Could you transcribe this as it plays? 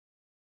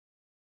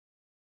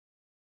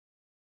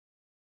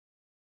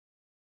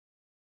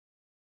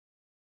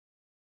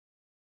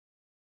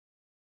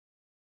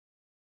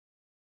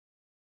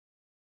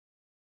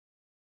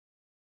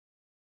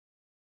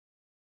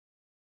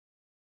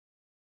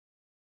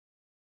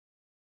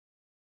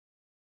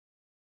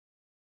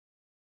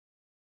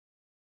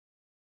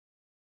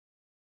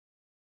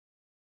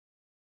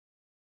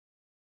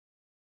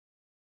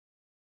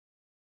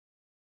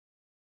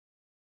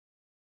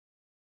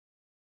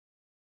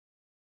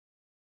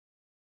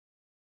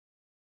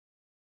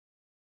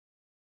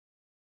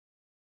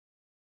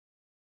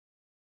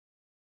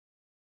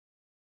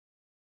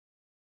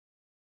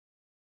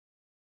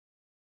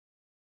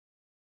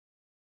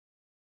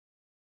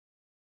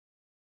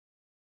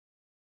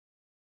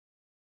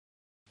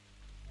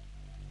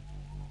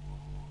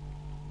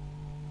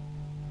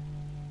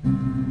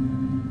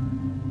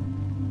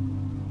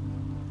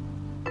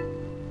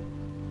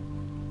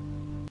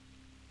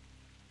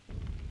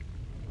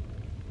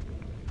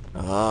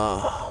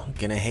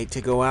gonna hate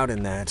to go out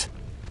in that.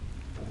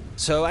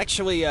 So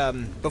actually,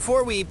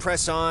 before we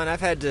press on, I've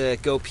had to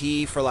go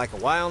pee for like a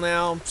while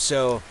now,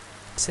 so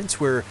since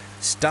we're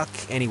stuck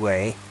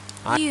anyway,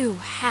 You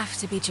have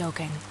to be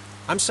joking.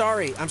 I'm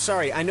sorry.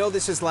 I know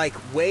this is like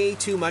way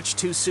too much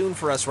too soon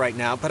for us right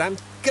now, but I'm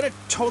gonna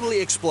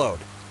totally explode.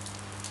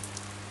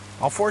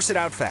 I'll force it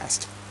out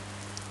fast.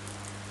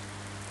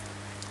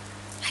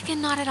 I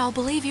cannot at all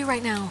believe you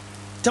right now.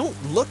 Don't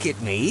look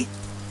at me.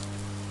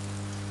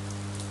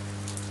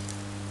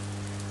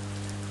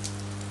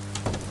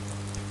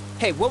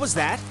 Hey, what was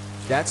that?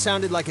 That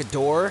sounded like a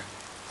door.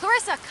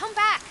 Clarissa, come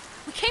back.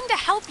 We came to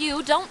help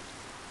you. Don't...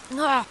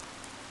 Ugh.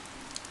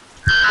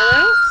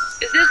 Hello?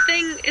 Is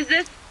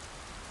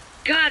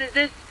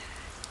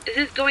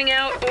this going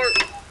out or...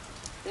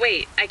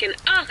 Wait, I can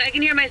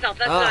hear myself.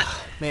 That's not...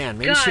 Man,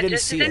 maybe God, she didn't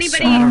does see us.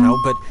 anybody... I don't know,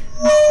 but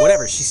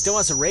whatever. She still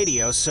has a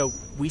radio, so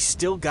we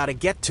still gotta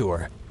get to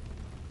her.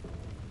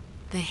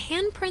 The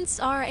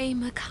handprints are a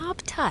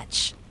macabre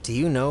touch. Do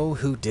you know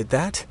who did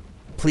that?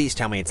 Please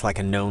tell me it's like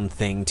a known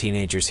thing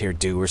teenagers here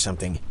do or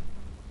something.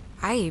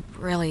 I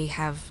really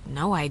have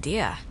no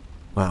idea.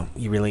 Well,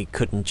 you really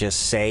couldn't just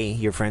say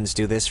your friends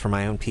do this for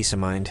my own peace of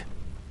mind?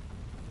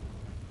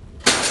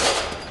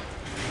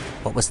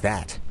 What was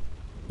that?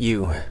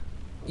 You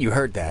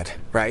heard that,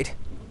 right?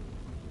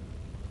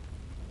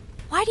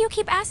 Why do you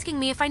keep asking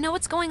me if I know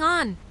what's going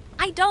on?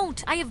 I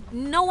don't. I have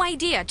no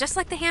idea, just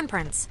like the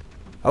handprints.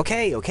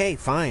 Okay,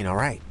 fine,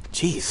 alright.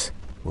 Jeez,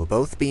 we'll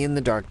both be in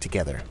the dark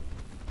together.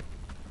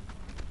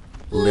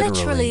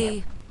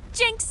 Literally.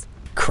 Jinx!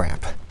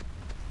 Crap.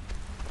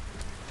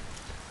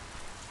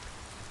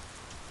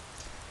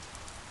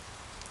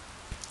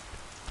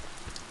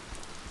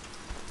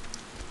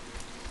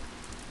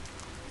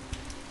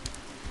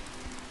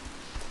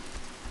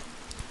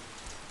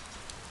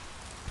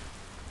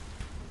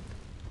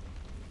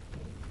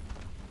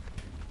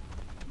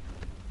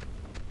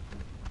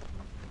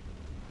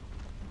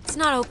 It's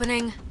not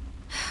opening.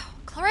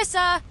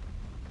 Clarissa!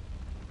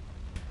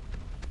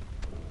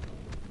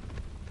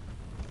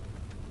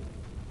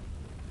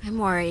 I'm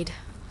worried.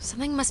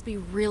 Something must be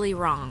really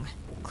wrong.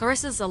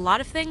 Clarissa's a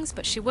lot of things,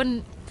 but she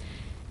wouldn't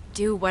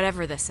do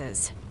whatever this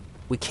is.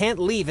 We can't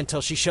leave until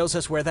she shows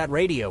us where that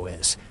radio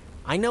is.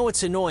 I know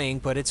it's annoying,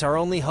 but it's our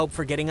only hope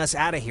for getting us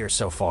out of here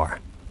so far.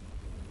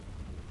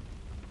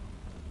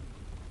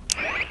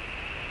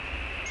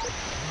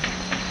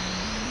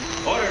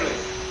 Orderly!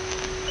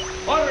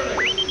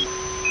 Orderly!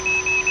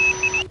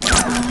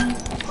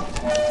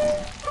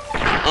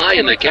 High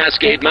in the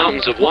Cascade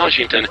Mountains of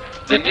Washington,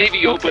 the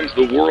Navy opens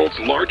the world's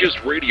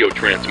largest radio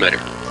transmitter.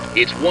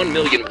 Its 1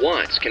 million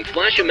watts can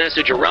flash a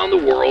message around the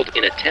world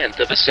in a tenth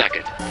of a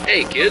second.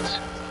 Hey kids,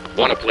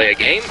 wanna play a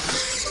game?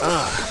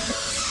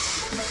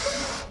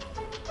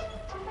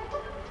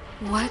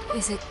 What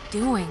is it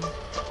doing?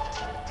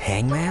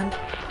 Hangman?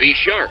 Be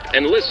sharp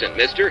and listen,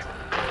 mister.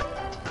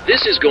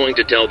 This is going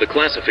to tell the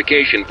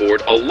classification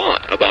board a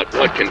lot about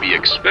what can be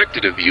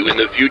expected of you in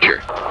the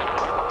future.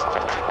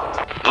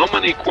 How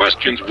many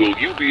questions will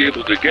you be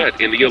able to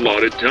get in the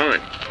allotted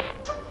time?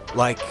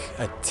 Like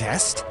a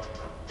test?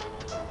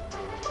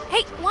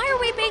 Hey, why are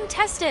we being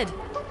tested?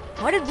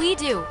 What did we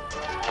do?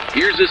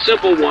 Here's a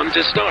simple one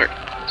to start,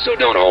 so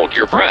don't hold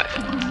your breath.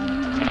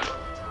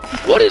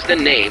 What is the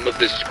name of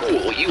the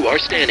school you are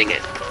standing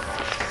in?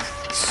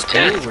 School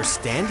 10. we're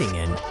standing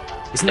in?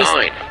 Isn't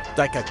 9. this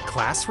like a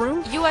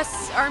classroom?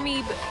 U.S.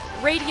 Army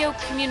Radio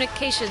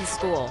Communications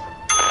School.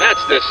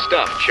 That's the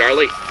stuff,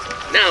 Charlie.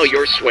 Now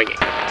you're swinging.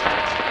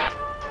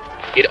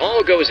 It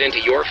all goes into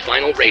your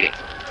final rating.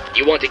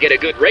 You want to get a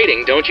good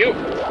rating, don't you?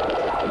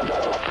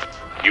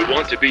 You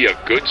want to be a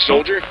good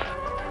soldier?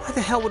 Why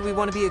the hell would we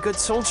want to be a good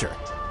soldier?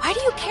 Why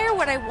do you care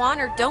what I want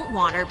or don't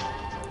want or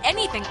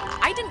anything?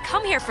 I didn't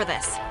come here for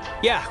this.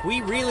 Yeah, we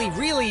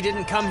really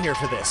didn't come here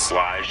for this.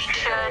 Why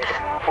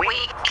should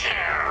we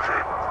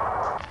care?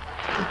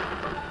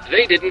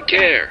 They didn't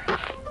care.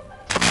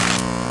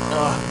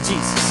 Oh,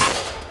 Jesus.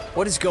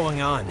 What is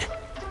going on?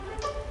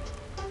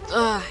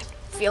 Ugh,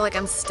 I feel like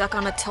I'm stuck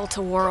on a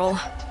tilt-a-whirl.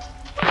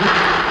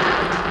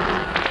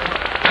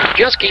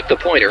 Just keep the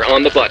pointer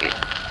on the button.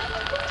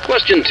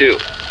 Question 2.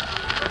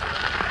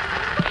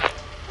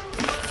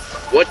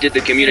 What did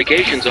the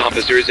communications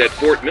officers at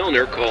Fort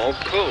Milner call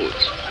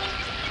codes?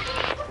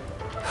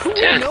 Who would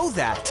 10. know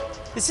that?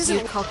 This You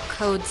isn't... call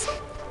codes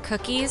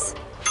cookies?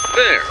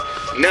 There.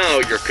 Now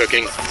you're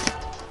cooking.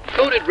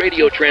 Coded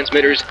radio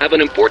transmitters have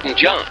an important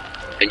job,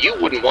 and you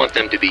wouldn't want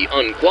them to be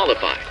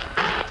unqualified.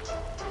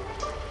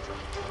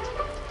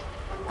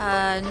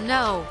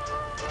 No.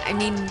 I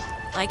mean,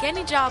 like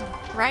any job,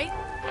 right?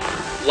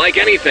 Like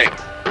anything.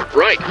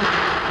 Right.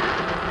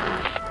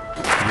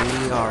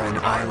 We are an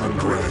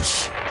island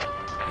race,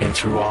 and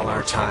through all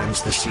our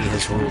times the sea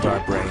has ruled our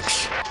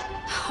breaks.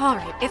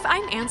 Alright, if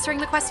I'm answering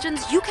the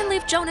questions, you can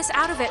leave Jonas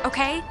out of it,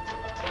 okay?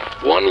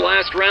 One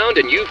last round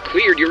and you've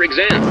cleared your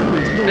exam.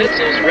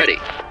 Pencils ready.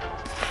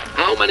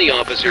 How many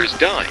officers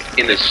died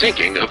in the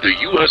sinking of the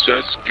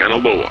USS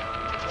Kanaloa?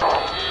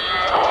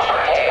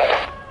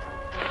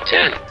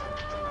 10.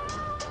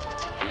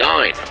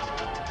 9.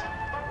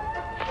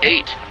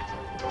 8.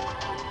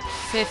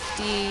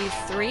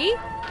 53?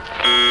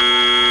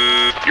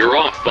 You're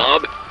off,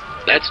 Bob.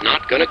 That's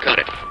not gonna cut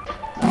it.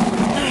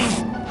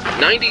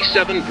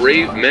 97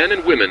 brave men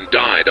and women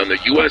died on the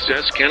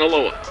USS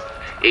Kanaloa.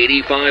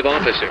 85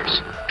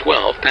 officers,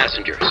 12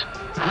 passengers.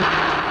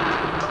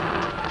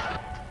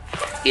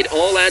 It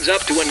all adds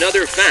up to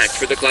another fact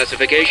for the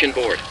classification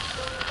board.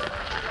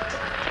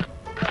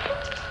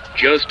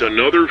 Just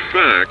another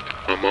fact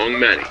among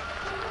many.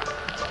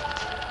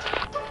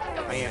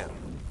 Man,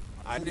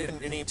 I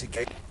didn't need to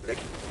get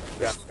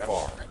that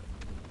far.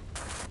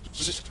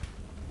 Just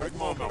make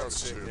my mouth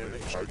say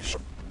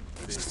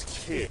this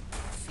kid.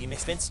 You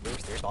misspent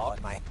there's all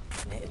in my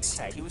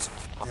inside. He was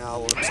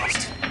now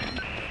obsessed.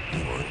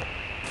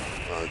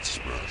 I'd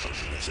smash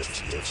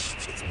yes.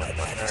 It's my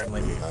mind.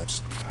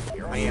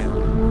 Here I am.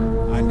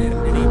 I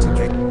didn't need to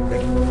get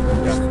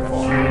that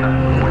far.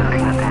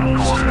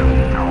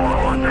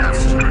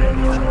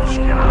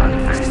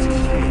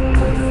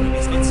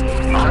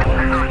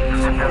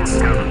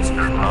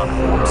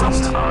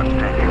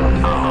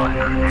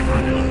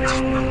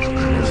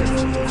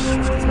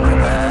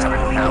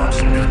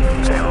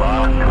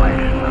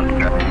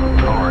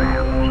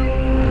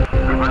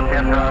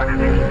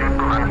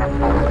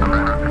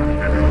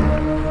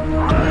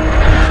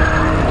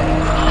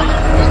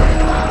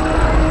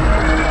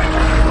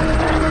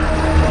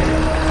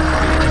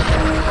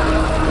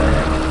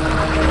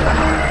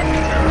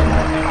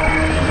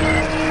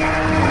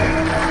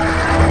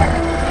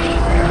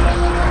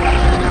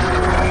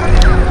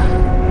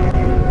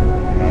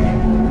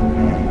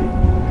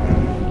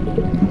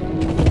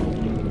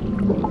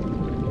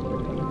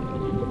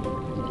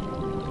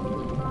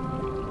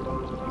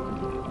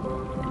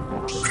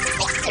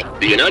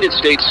 The United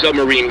States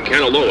submarine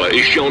Kanaloa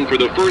is shown for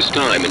the first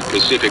time in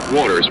Pacific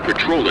waters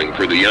patrolling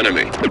for the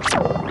enemy.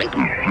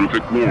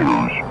 Pacific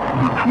waters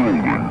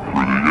patrolling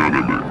for the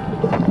enemy.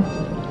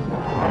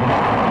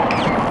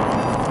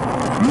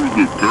 Through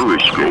the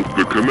periscope,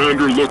 the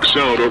commander looks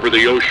out over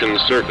the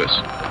ocean's surface.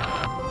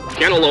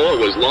 Kanaloa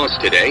was lost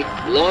today,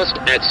 lost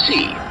at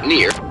sea,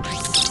 near...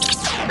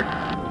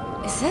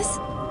 Is this...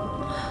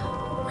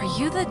 Are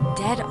you the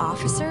dead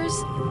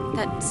officers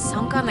that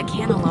sunk on the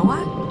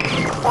Kanaloa?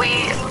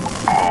 We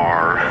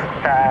are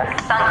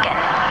sunken.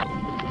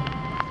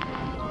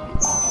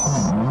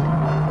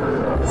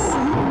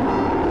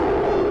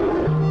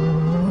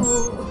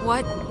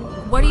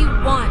 What do you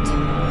want?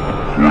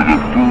 For the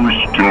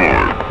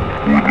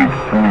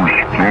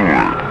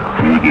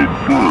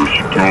first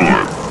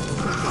time.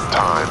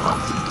 Time.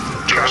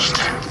 Just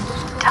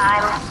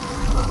Time.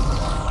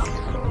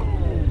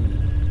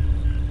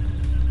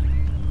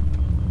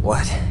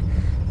 What?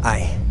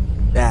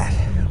 That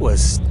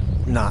was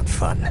not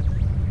fun.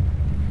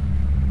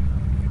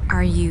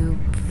 Are you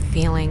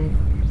feeling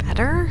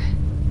better?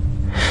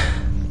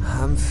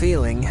 I'm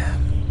feeling.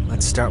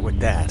 Let's start with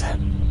that.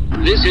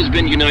 This has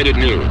been United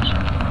News,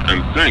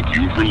 and thank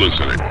you for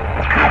listening.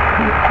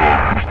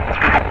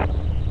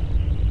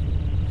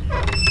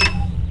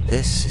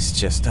 This is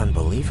just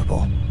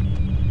unbelievable.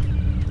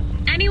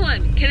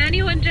 Can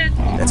anyone just...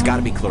 That's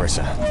gotta be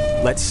Clarissa.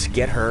 Let's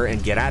get her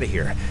and get out of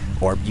here.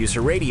 Or use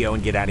her radio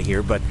and get out of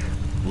here, but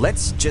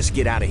let's just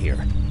get out of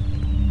here.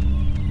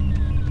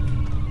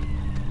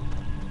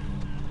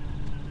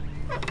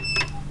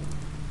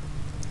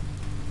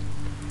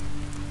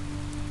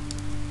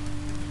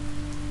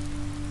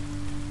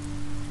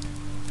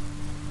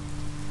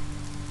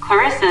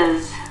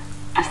 Clarissa's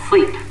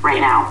asleep right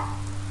now.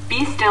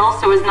 Be still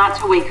so as not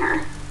to wake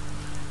her.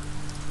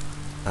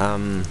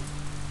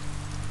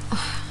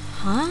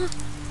 Huh?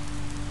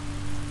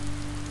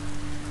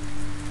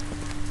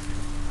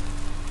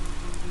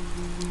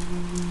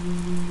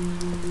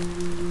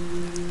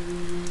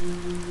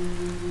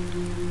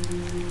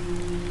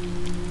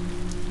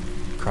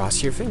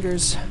 Cross your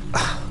fingers.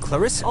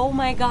 Clarissa. Oh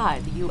my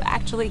god, you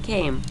actually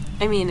came.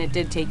 I mean, it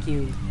did take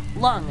you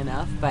long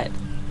enough, but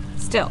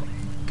still,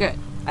 good.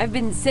 I've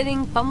been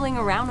sitting, fumbling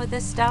around with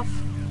this stuff.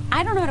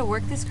 I don't know how to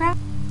work this crap.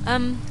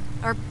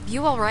 Are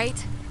you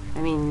alright?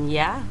 I mean,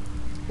 yeah.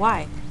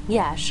 Why?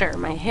 Yeah, sure,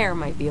 my hair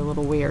might be a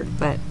little weird,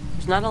 but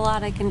there's not a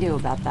lot I can do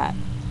about that.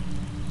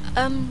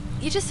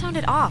 You just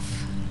sounded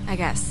off, I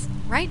guess.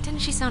 Right? Didn't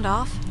she sound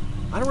off?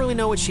 I don't really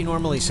know what she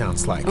normally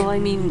sounds like. Well, I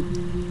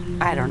mean,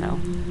 I don't know.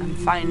 I'm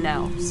fine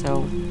now,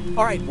 so...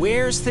 Alright,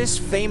 where's this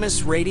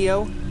famous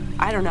radio?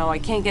 I don't know, I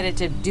can't get it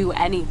to do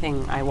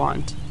anything I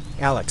want.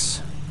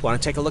 Alex,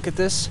 want to take a look at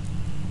this?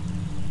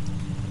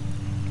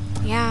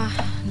 Yeah,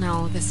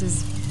 no, this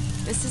is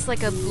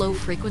like a low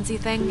frequency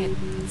thing.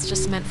 It's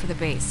just meant for the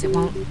bass. It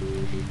won't...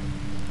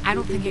 I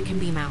don't think it can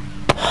beam out.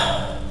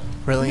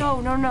 Really?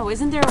 No,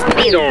 isn't there a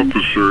These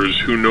officers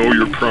who know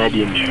your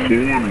problems full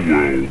and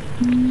well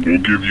will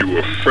give you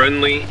a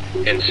friendly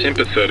and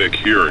sympathetic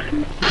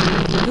hearing.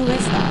 Who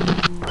is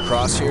that?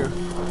 Cross here?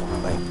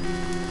 Wait,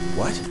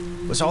 what?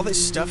 Was all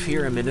this stuff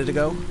here a minute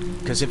ago?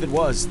 Because if it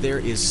was, there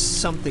is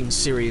something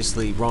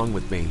seriously wrong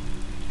with me.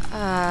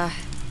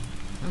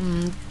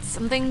 Some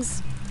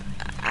things...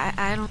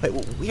 I don't... Wait,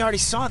 we already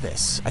saw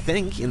this, I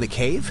think, in the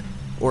cave?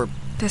 Or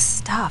This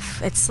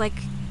stuff, it's like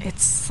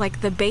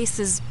the base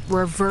is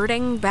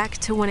reverting back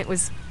to when it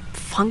was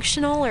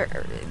functional, or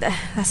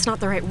that's not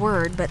the right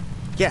word, but...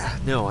 Yeah,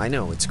 no, I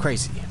know, it's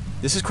crazy.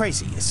 This is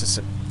crazy. It's just,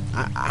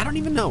 I don't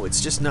even know,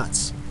 it's just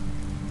nuts.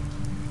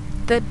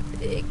 The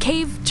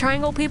cave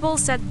triangle people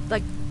said,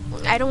 like,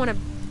 I don't want to...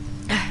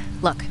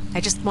 Look,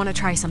 I just want to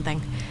try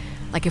something.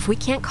 Like, if we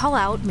can't call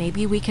out,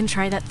 maybe we can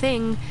try that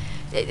thing,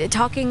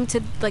 talking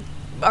to, like,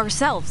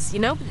 ourselves, you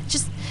know?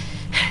 Just,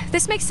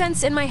 this makes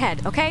sense in my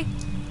head, okay?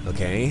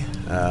 Okay,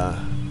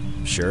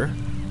 sure.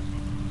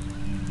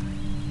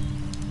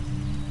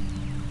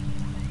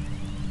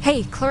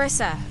 Hey,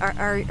 Clarissa,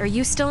 are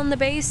you still in the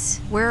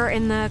base? We're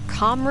in the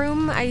comm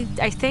room, I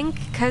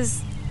think,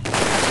 'cause...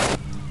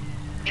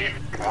 It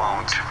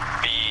won't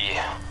be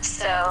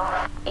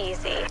So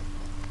easy.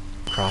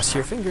 Cross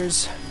your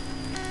fingers.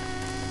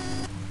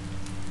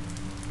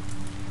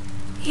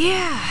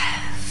 Yeah,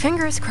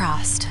 fingers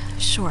crossed,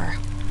 sure.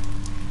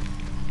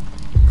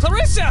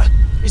 Clarissa!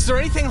 Is there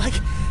anything like...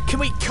 Can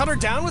we cut her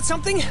down with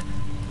something?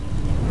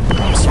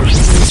 Cross your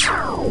fingers.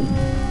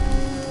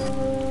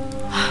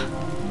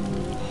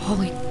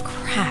 Holy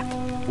crap.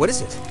 What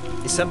is it?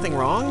 Is something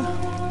wrong?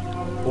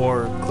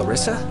 Or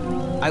Clarissa?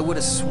 I would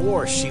have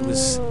swore she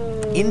was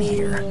in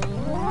here.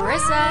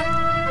 Clarissa!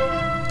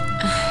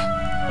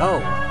 Oh,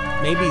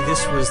 maybe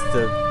this was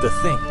the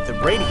thing, the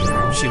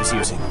radio she was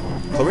using.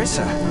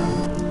 Clarissa.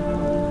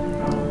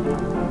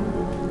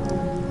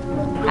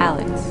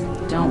 Alex,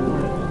 don't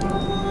worry.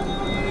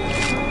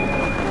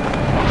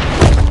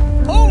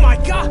 Oh my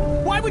god!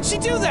 Why would she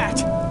do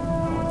that?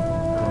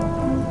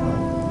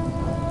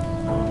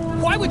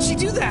 Why would she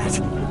do that?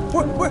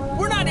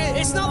 We're not,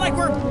 it's not like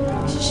we're...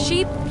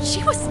 She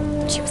was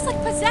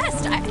like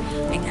possessed.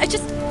 I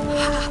just,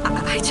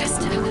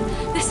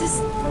 this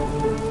is,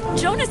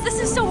 Jonas, this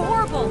is so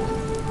horrible.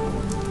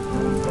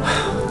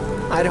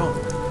 I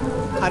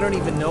don't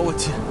even know what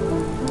to...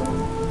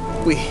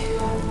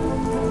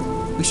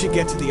 We should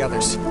get to the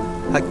others.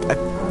 I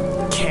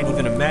can't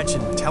even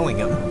imagine telling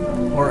them.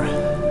 Or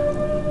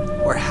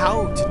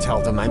how to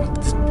tell them.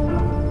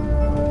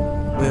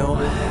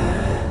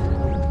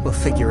 We'll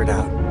figure it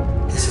out.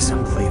 This is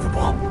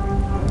unbelievable.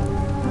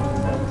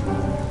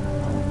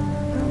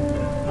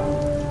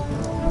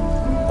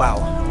 Wow.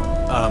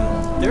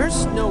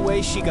 There's no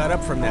way she got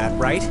up from that,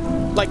 right?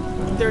 Like,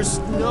 there's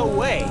no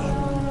way.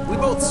 We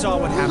both saw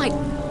what happened.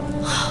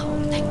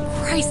 Oh, thank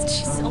Christ,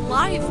 she's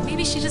alive.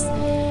 Maybe she just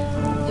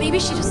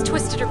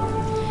twisted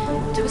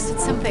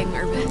something,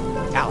 or...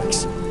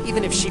 Alex,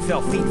 even if she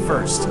fell feet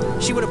first,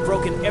 she would have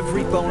broken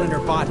every bone in her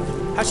body.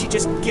 How'd she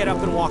just get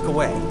up and walk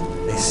away?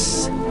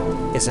 This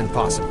isn't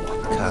possible,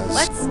 because...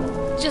 Let's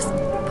just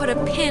put a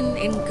pin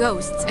in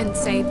ghosts and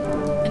say,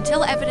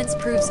 until evidence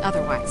proves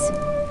otherwise.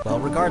 Well,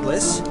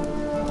 regardless,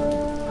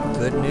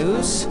 good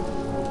news?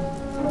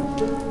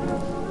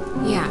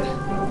 Yeah,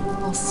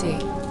 we'll see.